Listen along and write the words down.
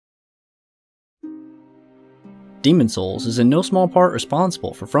Demon's Souls is in no small part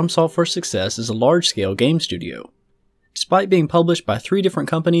responsible for From Software's success as a large-scale game studio. Despite being published by 3 different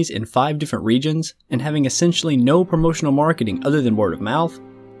companies in 5 different regions, and having essentially no promotional marketing other than word of mouth,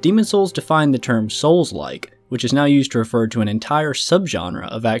 Demon's Souls defined the term Souls-like, which is now used to refer to an entire subgenre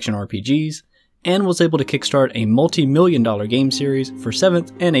of action RPGs, and was able to kickstart a multi-million-dollar game series for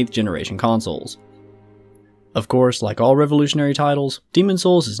 7th and 8th generation consoles. Of course, like all revolutionary titles, Demon's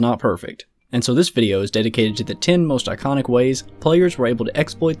Souls is not perfect, and so this video is dedicated to the 10 most iconic ways players were able to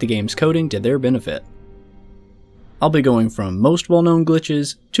exploit the game's coding to their benefit. I'll be going from most well-known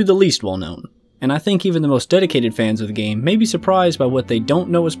glitches to the least well-known, and I think even the most dedicated fans of the game may be surprised by what they don't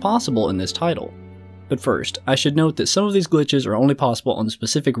know is possible in this title. But first, I should note that some of these glitches are only possible on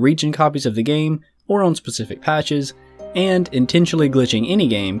specific region copies of the game or on specific patches, and intentionally glitching any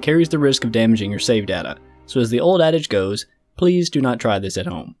game carries the risk of damaging your save data, so as the old adage goes, please do not try this at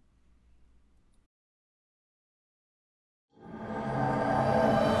home.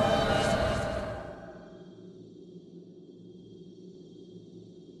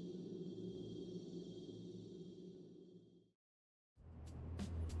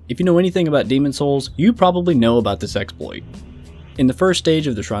 If you know anything about Demon's Souls, you probably know about this exploit. In the first stage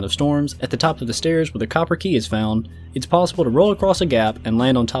of the Shrine of Storms, at the top of the stairs where the copper key is found, it's possible to roll across a gap and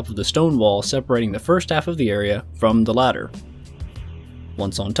land on top of the stone wall separating the first half of the area from the ladder.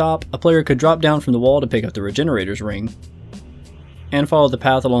 Once on top, a player could drop down from the wall to pick up the Regenerator's Ring, and follow the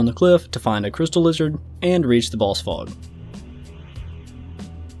path along the cliff to find a crystal lizard and reach the boss fog.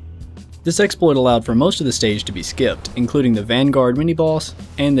 This exploit allowed for most of the stage to be skipped, including the Vanguard mini-boss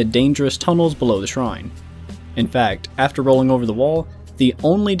and the dangerous tunnels below the shrine. In fact, after rolling over the wall, the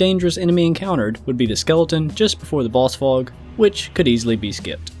only dangerous enemy encountered would be the skeleton just before the boss fog, which could easily be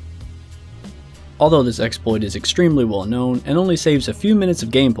skipped. Although this exploit is extremely well known and only saves a few minutes of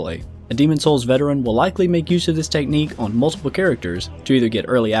gameplay, a Demon's Souls veteran will likely make use of this technique on multiple characters to either get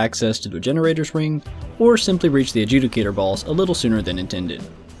early access to the Regenerator's Ring, or simply reach the Adjudicator boss a little sooner than intended.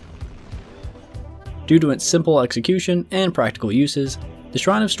 Due to its simple execution and practical uses, the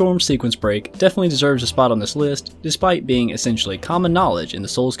Shrine of Storms sequence break definitely deserves a spot on this list, despite being essentially common knowledge in the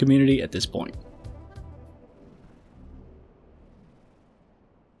Souls community at this point.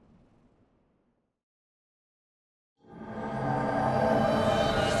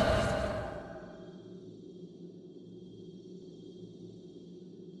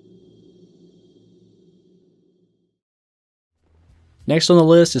 Next on the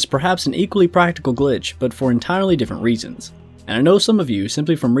list is perhaps an equally practical glitch, but for entirely different reasons. And I know some of you,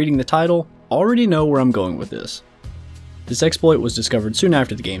 simply from reading the title, already know where I'm going with this. This exploit was discovered soon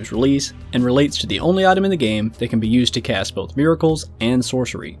after the game's release, and relates to the only item in the game that can be used to cast both miracles and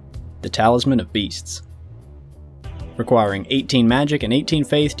sorcery, the Talisman of Beasts. Requiring 18 magic and 18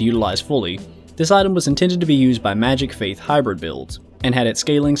 faith to utilize fully, this item was intended to be used by magic-faith hybrid builds, and had its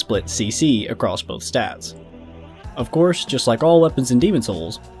scaling split CC across both stats. Of course, just like all weapons in Demon's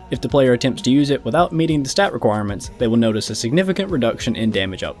Souls, if the player attempts to use it without meeting the stat requirements, they will notice a significant reduction in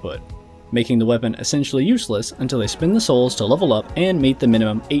damage output, making the weapon essentially useless until they spend the souls to level up and meet the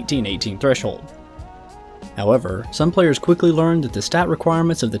minimum 1818 threshold. However, some players quickly learned that the stat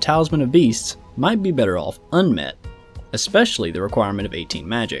requirements of the Talisman of Beasts might be better off unmet, especially the requirement of 18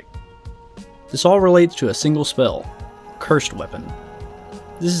 magic. This all relates to a single spell, Cursed Weapon.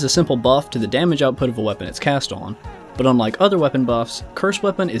 This is a simple buff to the damage output of a weapon it's cast on, but unlike other weapon buffs, Cursed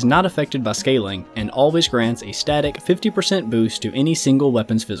Weapon is not affected by scaling and always grants a static 50% boost to any single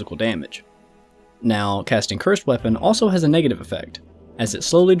weapon's physical damage. Now, casting Cursed Weapon also has a negative effect, as it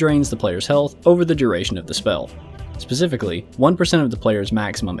slowly drains the player's health over the duration of the spell, specifically 1% of the player's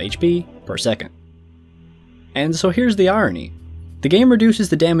maximum HP per second. And so here's the irony. The game reduces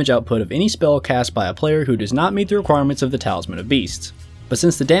the damage output of any spell cast by a player who does not meet the requirements of the Talisman of Beasts. But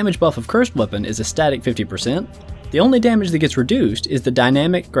since the damage buff of Cursed Weapon is a static 50%, the only damage that gets reduced is the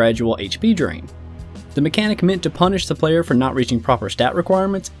dynamic gradual HP drain. The mechanic meant to punish the player for not reaching proper stat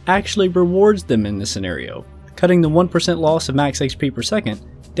requirements actually rewards them in this scenario, cutting the 1% loss of max HP per second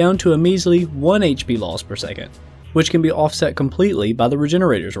down to a measly 1 HP loss per second, which can be offset completely by the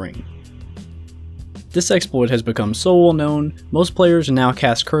Regenerator's Ring. This exploit has become so well known, most players now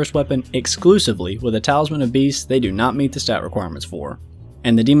cast Cursed Weapon exclusively with a Talisman of Beasts they do not meet the stat requirements for.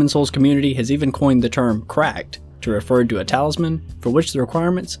 And the Demon's Souls community has even coined the term cracked to refer to a talisman for which the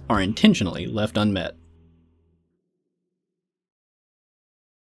requirements are intentionally left unmet.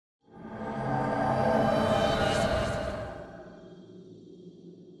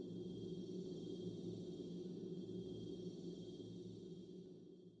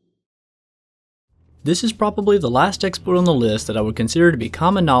 This is probably the last exploit on the list that I would consider to be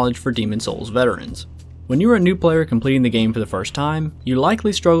common knowledge for Demon's Souls veterans, When you were a new player completing the game for the first time, you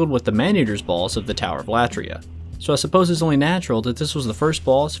likely struggled with the Maneaters boss of the Tower of Latria, so I suppose it's only natural that this was the first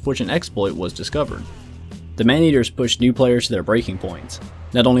boss for which an exploit was discovered. The Maneaters pushed new players to their breaking points.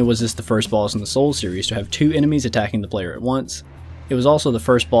 Not only was this the first boss in the Souls series to have two enemies attacking the player at once, it was also the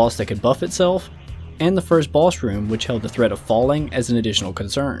first boss that could buff itself, and the first boss room which held the threat of falling as an additional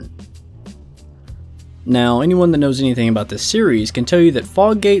concern. Now, anyone that knows anything about this series can tell you that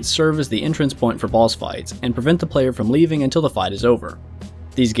fog gates serve as the entrance point for boss fights and prevent the player from leaving until the fight is over.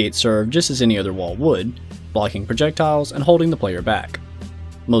 These gates serve just as any other wall would, blocking projectiles and holding the player back.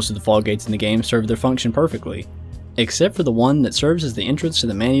 Most of the fog gates in the game serve their function perfectly, except for the one that serves as the entrance to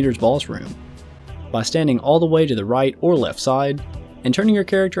the Maneaters boss room. By standing all the way to the right or left side, and turning your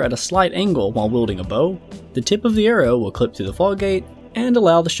character at a slight angle while wielding a bow, the tip of the arrow will clip through the fog gate and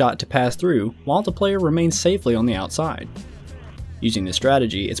allow the shot to pass through while the player remains safely on the outside. Using this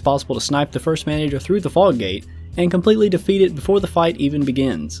strategy, it's possible to snipe the first Maneater through the fog gate and completely defeat it before the fight even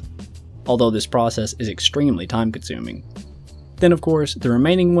begins, although this process is extremely time consuming. Then of course, the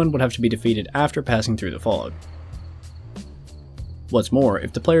remaining one would have to be defeated after passing through the fog. What's more,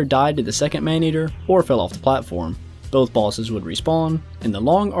 if the player died to the second Maneater or fell off the platform, both bosses would respawn, and the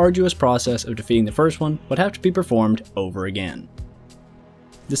long arduous process of defeating the first one would have to be performed over again.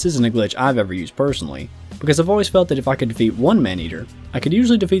 This isn't a glitch I've ever used personally, because I've always felt that if I could defeat one Maneater, I could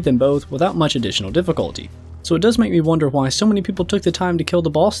usually defeat them both without much additional difficulty, so it does make me wonder why so many people took the time to kill the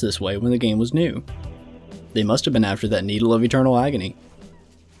boss this way when the game was new. They must have been after that needle of eternal agony.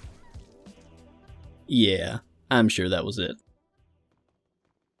 Yeah, I'm sure that was it.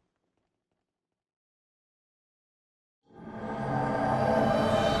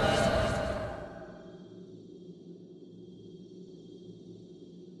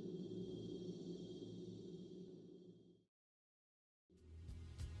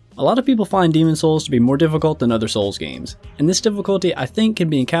 A lot of people find Demon Souls to be more difficult than other Souls games, and this difficulty I think can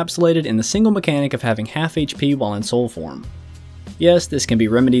be encapsulated in the single mechanic of having half HP while in soul form. Yes, this can be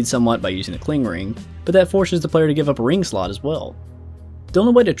remedied somewhat by using the Cling Ring, but that forces the player to give up a ring slot as well. The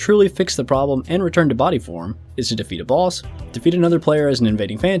only way to truly fix the problem and return to body form is to defeat a boss, defeat another player as an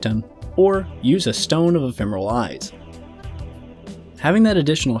invading phantom, or use a Stone of Ephemeral Eyes. Having that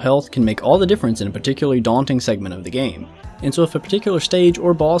additional health can make all the difference in a particularly daunting segment of the game, and so if a particular stage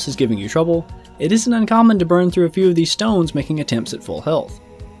or boss is giving you trouble, it isn't uncommon to burn through a few of these stones making attempts at full health.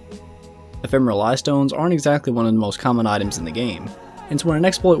 Ephemeral Eye Stones aren't exactly one of the most common items in the game, and so when an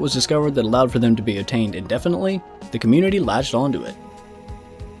exploit was discovered that allowed for them to be obtained indefinitely, the community latched onto it.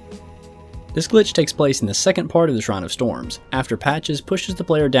 This glitch takes place in the second part of the Shrine of Storms, after Patches pushes the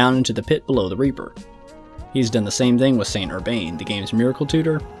player down into the pit below the Reaper. He's done the same thing with Saint Urbane, the game's miracle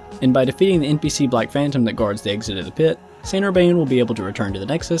tutor, and by defeating the NPC Black Phantom that guards the exit of the pit, Saint Urbane will be able to return to the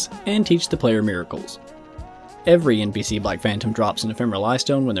Nexus and teach the player miracles. Every NPC Black Phantom drops an Ephemeral Eye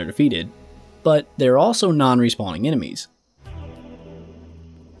Stone when they're defeated, but they're also non-respawning enemies.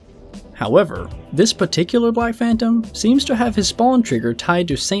 However, this particular Black Phantom seems to have his spawn trigger tied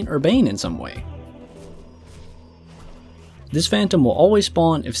to Saint Urbane in some way. This Phantom will always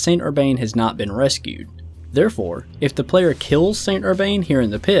spawn if Saint Urbane has not been rescued. Therefore, if the player kills Saint Urbane here in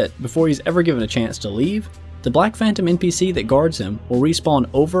the pit before he's ever given a chance to leave, the Black Phantom NPC that guards him will respawn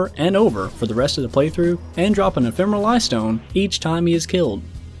over and over for the rest of the playthrough and drop an Ephemeral Eye Stone each time he is killed.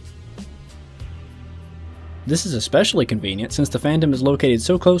 This is especially convenient since the Phantom is located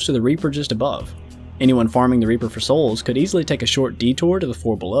so close to the Reaper just above. Anyone farming the Reaper for souls could easily take a short detour to the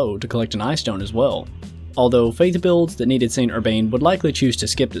floor below to collect an Eye Stone as well, although Faith builds that needed Saint Urbane would likely choose to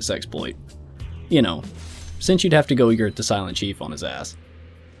skip this exploit. You know, since you'd have to go yurt the Silent Chief on his ass.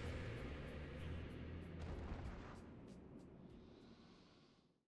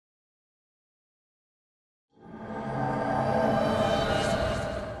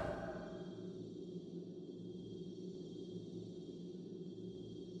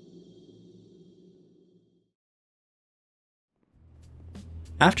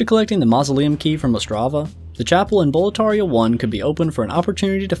 After collecting the Mausoleum Key from Ostrava, the chapel in Boletaria 1 could be opened for an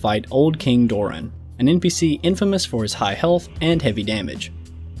opportunity to fight Old King Doran, an NPC infamous for his high health and heavy damage.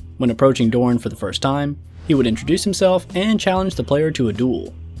 When approaching Doran for the first time, he would introduce himself and challenge the player to a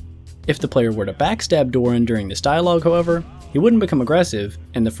duel. If the player were to backstab Doran during this dialogue, however, he wouldn't become aggressive,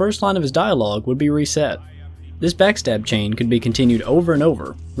 and the first line of his dialogue would be reset. This backstab chain could be continued over and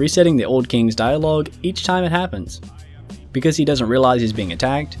over, resetting the Old King's dialogue each time it happens. Because he doesn't realize he's being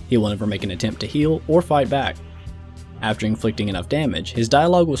attacked, he will never make an attempt to heal or fight back. After inflicting enough damage, his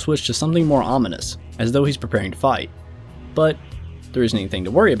dialogue will switch to something more ominous, as though he's preparing to fight. But there isn't anything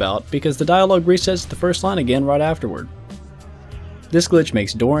to worry about, because the dialogue resets the first line again right afterward. This glitch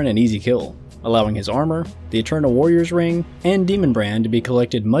makes Doran an easy kill. allowing his armor, the Eternal Warrior's Ring, and Demon Brand to be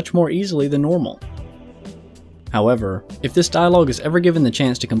collected much more easily than normal. However, if this dialogue is ever given the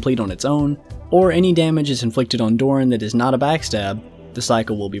chance to complete on its own, or any damage is inflicted on Doran that is not a backstab, the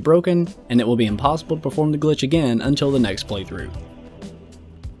cycle will be broken, and it will be impossible to perform the glitch again until the next playthrough.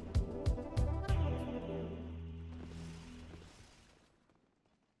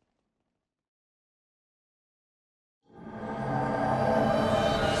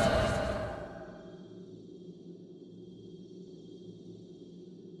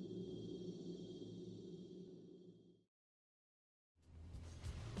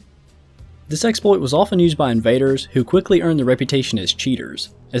 This exploit was often used by invaders who quickly earned the reputation as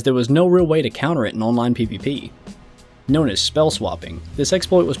cheaters, as there was no real way to counter it in online PvP. Known as spell swapping, this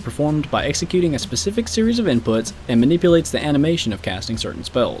exploit was performed by executing a specific series of inputs and manipulates the animation of casting certain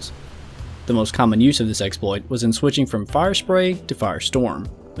spells. The most common use of this exploit was in switching from Fire Spray to Firestorm,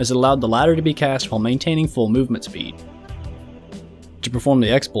 as it allowed the latter to be cast while maintaining full movement speed. To perform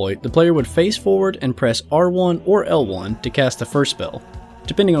the exploit, the player would face forward and press R1 or L1 to cast the first spell,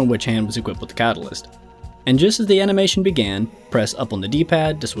 depending on which hand was equipped with the catalyst. And just as the animation began, press up on the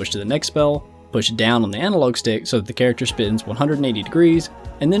D-pad to switch to the next spell, push down on the analog stick so that the character spins 180 degrees,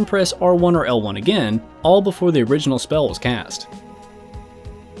 and then press R1 or L1 again, all before the original spell was cast.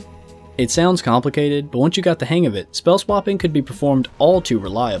 It sounds complicated, but once you got the hang of it, spell swapping could be performed all too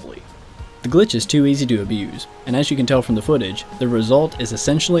reliably. The glitch is too easy to abuse, and as you can tell from the footage, the result is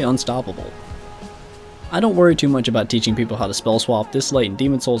essentially unstoppable. I don't worry too much about teaching people how to spell swap this late in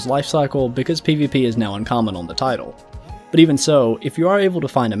Demon's Souls' lifecycle because PvP is now uncommon on the title. But even so, if you are able to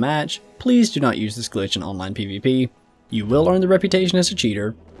find a match, please do not use this glitch in online PvP. You will earn the reputation as a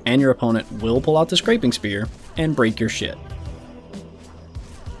cheater, and your opponent will pull out the scraping spear and break your shit.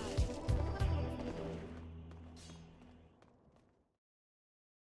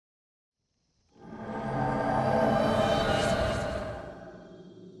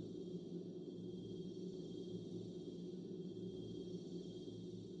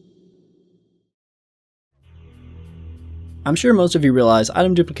 I'm sure most of you realize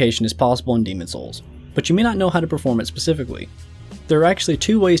item duplication is possible in Demon's Souls, but you may not know how to perform it specifically. There are actually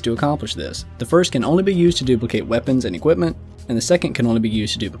two ways to accomplish this. The first can only be used to duplicate weapons and equipment, and the second can only be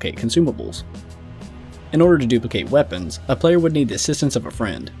used to duplicate consumables. In order to duplicate weapons, a player would need the assistance of a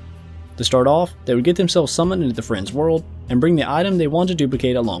friend. To start off, they would get themselves summoned into the friend's world and bring the item they want to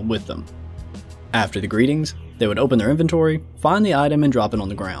duplicate along with them. After the greetings, they would open their inventory, find the item and drop it on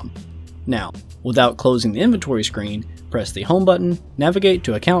the ground. Now, without closing the inventory screen, press the home button, navigate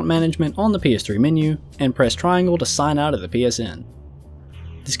to account management on the PS3 menu, and press triangle to sign out of the PSN.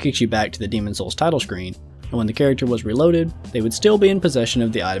 This kicks you back to the Demon's Souls title screen, and when the character was reloaded, they would still be in possession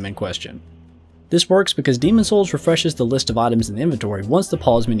of the item in question. This works because Demon's Souls refreshes the list of items in the inventory once the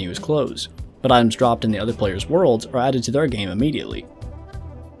pause menu is closed, but items dropped in the other player's worlds are added to their game immediately.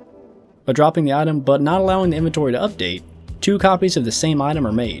 By dropping the item but not allowing the inventory to update, two copies of the same item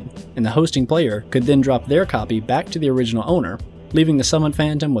are made, and the hosting player could then drop their copy back to the original owner, leaving the summoned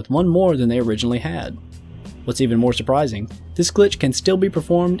phantom with one more than they originally had. What's even more surprising, this glitch can still be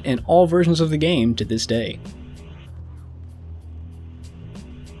performed in all versions of the game to this day.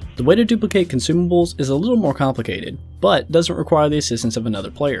 The way to duplicate consumables is a little more complicated, but doesn't require the assistance of another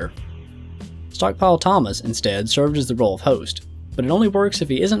player. Stockpile Thomas instead served as the role of host, but it only works if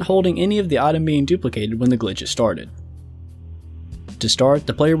he isn't holding any of the item being duplicated when the glitch is started. To start,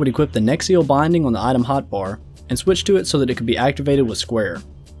 the player would equip the Nexial binding on the item hotbar and switch to it so that it could be activated with square.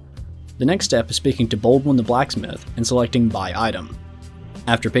 The next step is speaking to Boldwin the blacksmith and selecting Buy Item.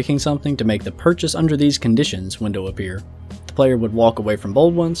 After picking something to make the Purchase Under These Conditions window appear, the player would walk away from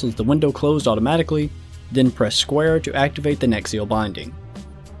Boldwin so that the window closed automatically, then press square to activate the Nexial binding.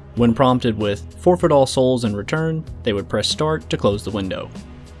 When prompted with Forfeit All Souls in return, they would press Start to close the window.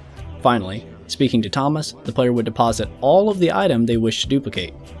 Finally, speaking to Thomas, the player would deposit all of the item they wish to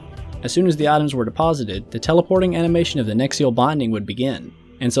duplicate. As soon as the items were deposited, the teleporting animation of the Nexial binding would begin,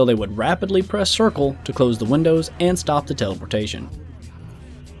 and so they would rapidly press circle to close the windows and stop the teleportation.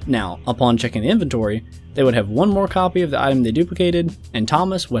 Now, upon checking the inventory, they would have one more copy of the item they duplicated, and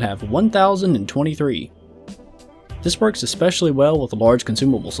Thomas would have 1023. This works especially well with large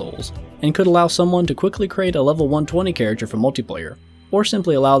consumable souls, and could allow someone to quickly create a level 120 character for multiplayer, or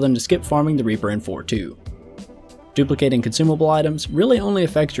simply allow them to skip farming the Reaper in 4-2. Duplicating consumable items really only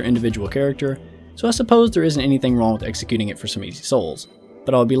affects your individual character, so I suppose there isn't anything wrong with executing it for some easy souls,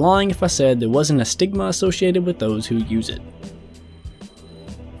 but I would be lying if I said there wasn't a stigma associated with those who use it.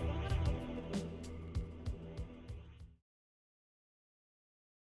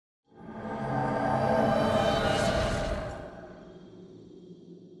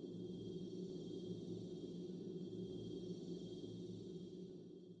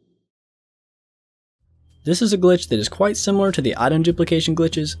 This is a glitch that is quite similar to the item duplication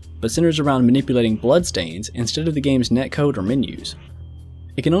glitches, but centers around manipulating bloodstains instead of the game's netcode or menus.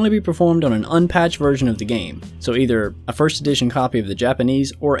 It can only be performed on an unpatched version of the game, so either a first edition copy of the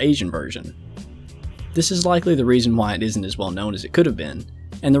Japanese or Asian version. This is likely the reason why it isn't as well known as it could have been,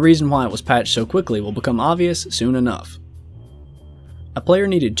 and the reason why it was patched so quickly will become obvious soon enough. A player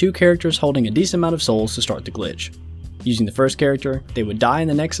needed 2 characters holding a decent amount of souls to start the glitch. Using the first character, they would die in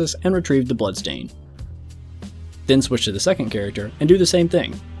the Nexus and retrieve the bloodstain. Then switch to the second character and do the same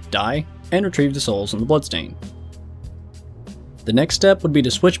thing, die, and retrieve the souls on the bloodstain. The next step would be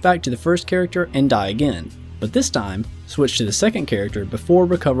to switch back to the first character and die again, but this time, switch to the second character before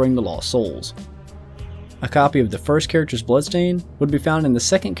recovering the lost souls. A copy of the first character's bloodstain would be found in the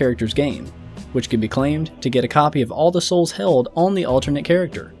second character's game, which could be claimed to get a copy of all the souls held on the alternate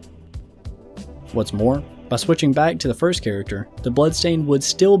character. What's more, by switching back to the first character, the bloodstain would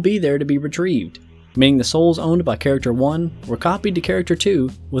still be there to be retrieved, meaning the souls owned by character 1 were copied to character 2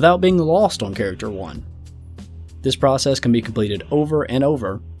 without being lost on character 1. This process can be completed over and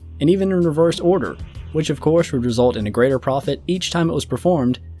over, and even in reverse order, which of course would result in a greater profit each time it was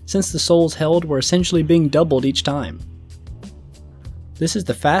performed, since the souls held were essentially being doubled each time. This is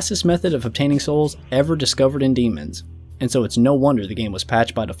the fastest method of obtaining souls ever discovered in Demons, and so it's no wonder the game was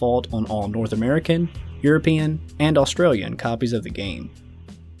patched by default on all North American, European, and Australian copies of the game.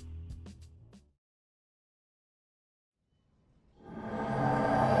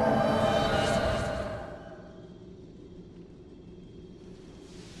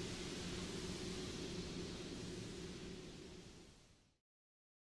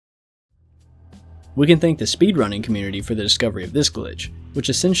 We can thank the speedrunning community for the discovery of this glitch, which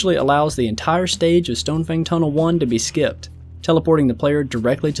essentially allows the entire stage of Stonefang Tunnel 1 to be skipped, teleporting the player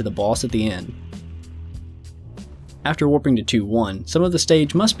directly to the boss at the end. After warping to 2-1, some of the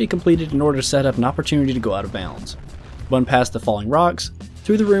stage must be completed in order to set up an opportunity to go out of bounds. Run past the falling rocks,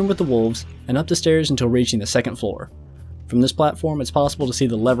 through the room with the wolves, and up the stairs until reaching the second floor. From this platform it's possible to see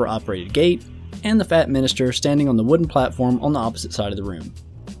the lever-operated gate, and the Fat Minister standing on the wooden platform on the opposite side of the room.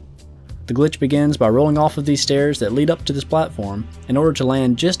 The glitch begins by rolling off of these stairs that lead up to this platform in order to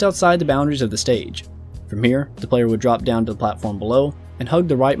land just outside the boundaries of the stage. From here, the player would drop down to the platform below and hug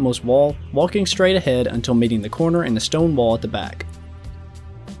the rightmost wall, walking straight ahead until meeting the corner in the stone wall at the back.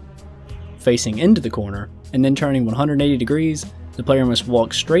 Facing into the corner, and then turning 180 degrees, the player must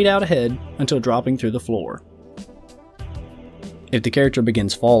walk straight out ahead until dropping through the floor. If the character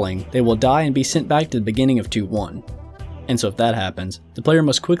begins falling, they will die and be sent back to the beginning of 2-1. And so if that happens, the player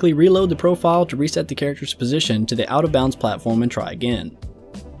must quickly reload the profile to reset the character's position to the out of bounds platform and try again.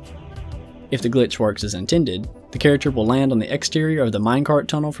 If the glitch works as intended, the character will land on the exterior of the minecart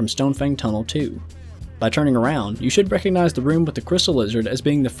tunnel from Stonefang Tunnel 2. By turning around, you should recognize the room with the crystal lizard as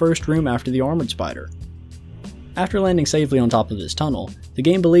being the first room after the armored spider. After landing safely on top of this tunnel, the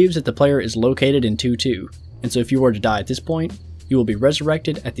game believes that the player is located in 2-2, and so if you were to die at this point, you will be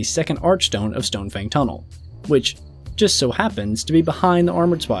resurrected at the second archstone of Stonefang Tunnel, which just so happens to be behind the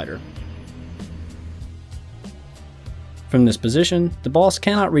armored spider. From this position, the boss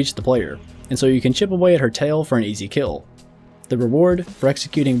cannot reach the player, and so you can chip away at her tail for an easy kill. The reward for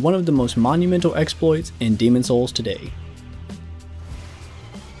executing one of the most monumental exploits in Demon Souls today.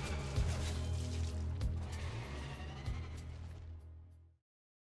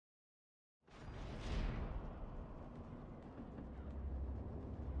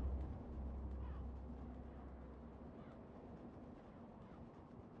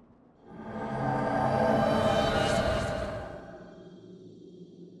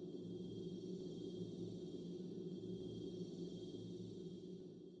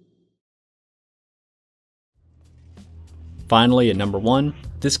 Finally, at number 1,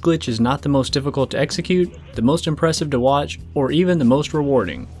 this glitch is not the most difficult to execute, the most impressive to watch, or even the most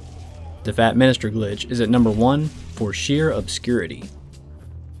rewarding. The Fat Minister glitch is at number 1 for sheer obscurity.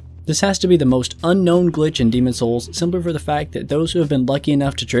 This has to be the most unknown glitch in Demon Souls simply for the fact that those who have been lucky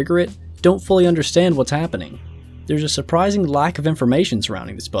enough to trigger it don't fully understand what's happening. There's a surprising lack of information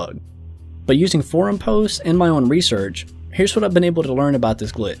surrounding this bug. But using forum posts and my own research, here's what I've been able to learn about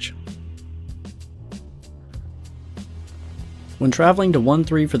this glitch. When traveling to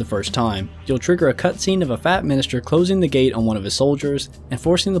 1-3 for the first time, you'll trigger a cutscene of a Fat Minister closing the gate on one of his soldiers and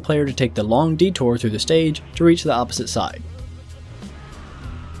forcing the player to take the long detour through the stage to reach the opposite side.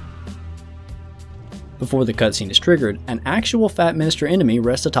 Before the cutscene is triggered, an actual Fat Minister enemy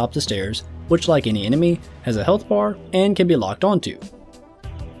rests atop the stairs, which like any enemy, has a health bar and can be locked onto.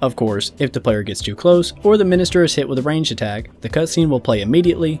 Of course, if the player gets too close or the Minister is hit with a ranged attack, the cutscene will play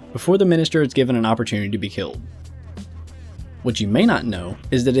immediately before the Minister is given an opportunity to be killed. What you may not know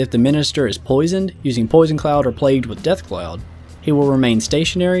is that if the Minister is poisoned using Poison Cloud or plagued with Death Cloud, he will remain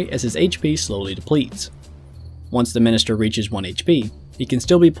stationary as his HP slowly depletes. Once the Minister reaches 1 HP, he can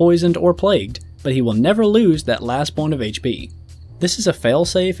still be poisoned or plagued, but he will never lose that last point of HP. This is a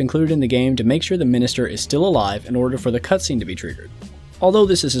failsafe included in the game to make sure the Minister is still alive in order for the cutscene to be triggered. Although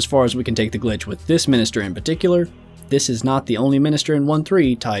this is as far as we can take the glitch with this Minister in particular, this is not the only Minister in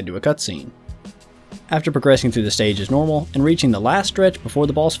 1.3 tied to a cutscene. After progressing through the stage as normal and reaching the last stretch before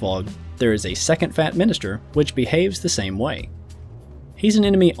the boss fog, there is a second Fat Minister which behaves the same way. He's an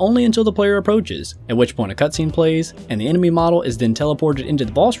enemy only until the player approaches, at which point a cutscene plays, and the enemy model is then teleported into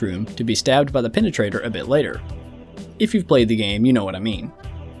the boss room to be stabbed by the Penetrator a bit later. If you've played the game, you know what I mean.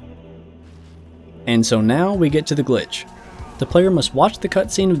 And so now we get to the glitch. The player must watch the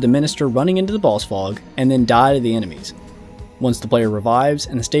cutscene of the Minister running into the boss fog and then die to the enemies. Once the player revives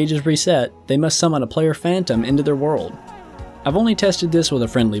and the stage is reset, they must summon a player phantom into their world. I've only tested this with a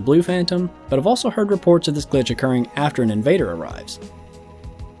friendly blue phantom, but I've also heard reports of this glitch occurring after an invader arrives.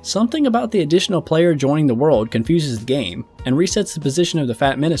 Something about the additional player joining the world confuses the game and resets the position of the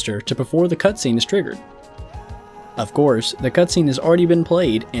Fat Minister to before the cutscene is triggered. Of course, the cutscene has already been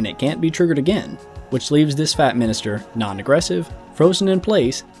played and it can't be triggered again, which leaves this Fat Minister non-aggressive, frozen in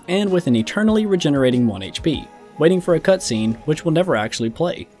place, and with an eternally regenerating 1 HP. Waiting for a cutscene which will never actually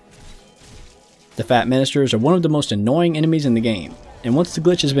play. The Fat Ministers are one of the most annoying enemies in the game, and once the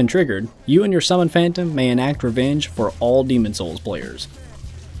glitch has been triggered, you and your summoned phantom may enact revenge for all Demon Souls players.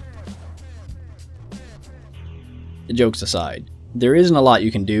 Jokes aside, there isn't a lot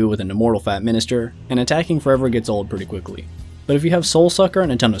you can do with an immortal Fat Minister, and attacking forever gets old pretty quickly. But if you have Soul Sucker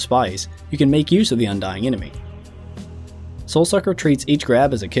and a ton of spice, you can make use of the undying enemy. Soul Sucker treats each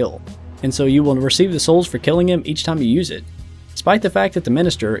grab as a kill, and so you will receive the souls for killing him each time you use it, despite the fact that the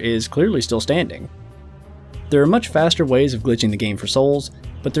Minister is clearly still standing. There are much faster ways of glitching the game for souls,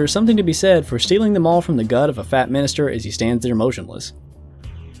 but there is something to be said for stealing them all from the gut of a Fat Minister as he stands there motionless.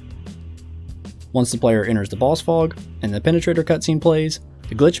 Once the player enters the boss fog, and the Penetrator cutscene plays,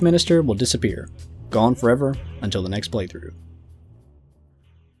 the glitch Minister will disappear, gone forever until the next playthrough.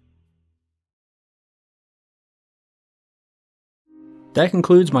 That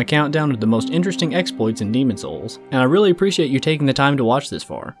concludes my countdown of the most interesting exploits in Demon Souls, and I really appreciate you taking the time to watch this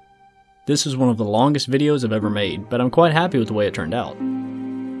far. This is one of the longest videos I've ever made, but I'm quite happy with the way it turned out.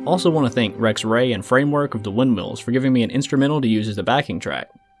 Also want to thank Rex Ray and Framework of the Windmills for giving me an instrumental to use as the backing track.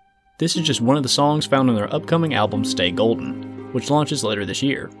 This is just one of the songs found on their upcoming album Stay Golden, which launches later this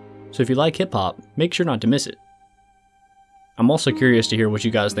year, so if you like hip hop, make sure not to miss it. I'm also curious to hear what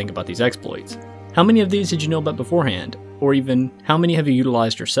you guys think about these exploits. How many of these did you know about beforehand? Or even, how many have you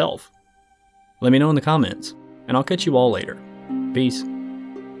utilized yourself? Let me know in the comments, and I'll catch you all later. Peace.